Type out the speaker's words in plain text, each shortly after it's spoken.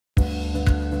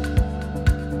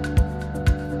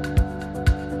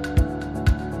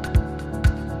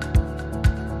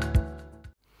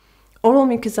Oral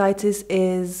mucositis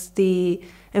is the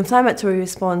inflammatory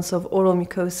response of oral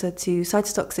mucosa to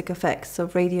cytotoxic effects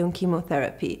of radio and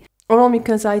chemotherapy. Oral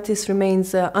mucositis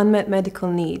remains an unmet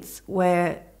medical needs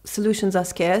where solutions are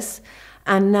scarce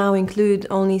and now include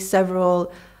only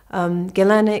several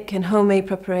galenic and homemade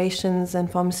preparations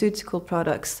and pharmaceutical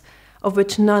products, of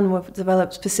which none were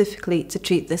developed specifically to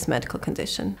treat this medical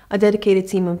condition. A dedicated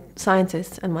team of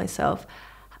scientists and myself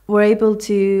were able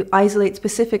to isolate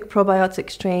specific probiotic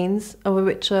strains over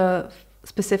which a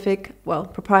specific,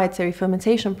 proprietary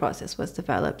fermentation process was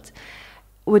developed,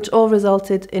 which all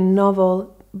resulted in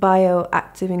novel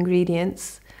bioactive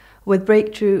ingredients with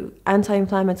breakthrough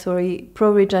anti-inflammatory,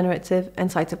 pro-regenerative and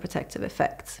cytoprotective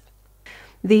effects.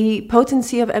 The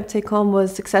potency of Ebtecom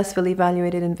was successfully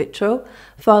evaluated in vitro,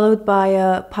 followed by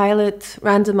a pilot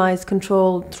randomized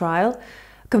controlled trial,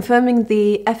 confirming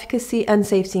the efficacy and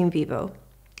safety in vivo.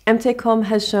 Ebtecom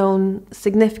has shown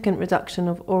significant reduction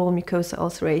of oral mucosa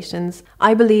ulcerations.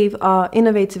 I believe our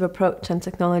innovative approach and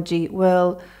technology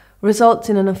will result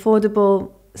in an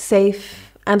affordable,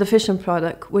 safe, and efficient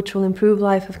product which will improve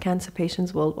life of cancer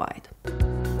patients worldwide.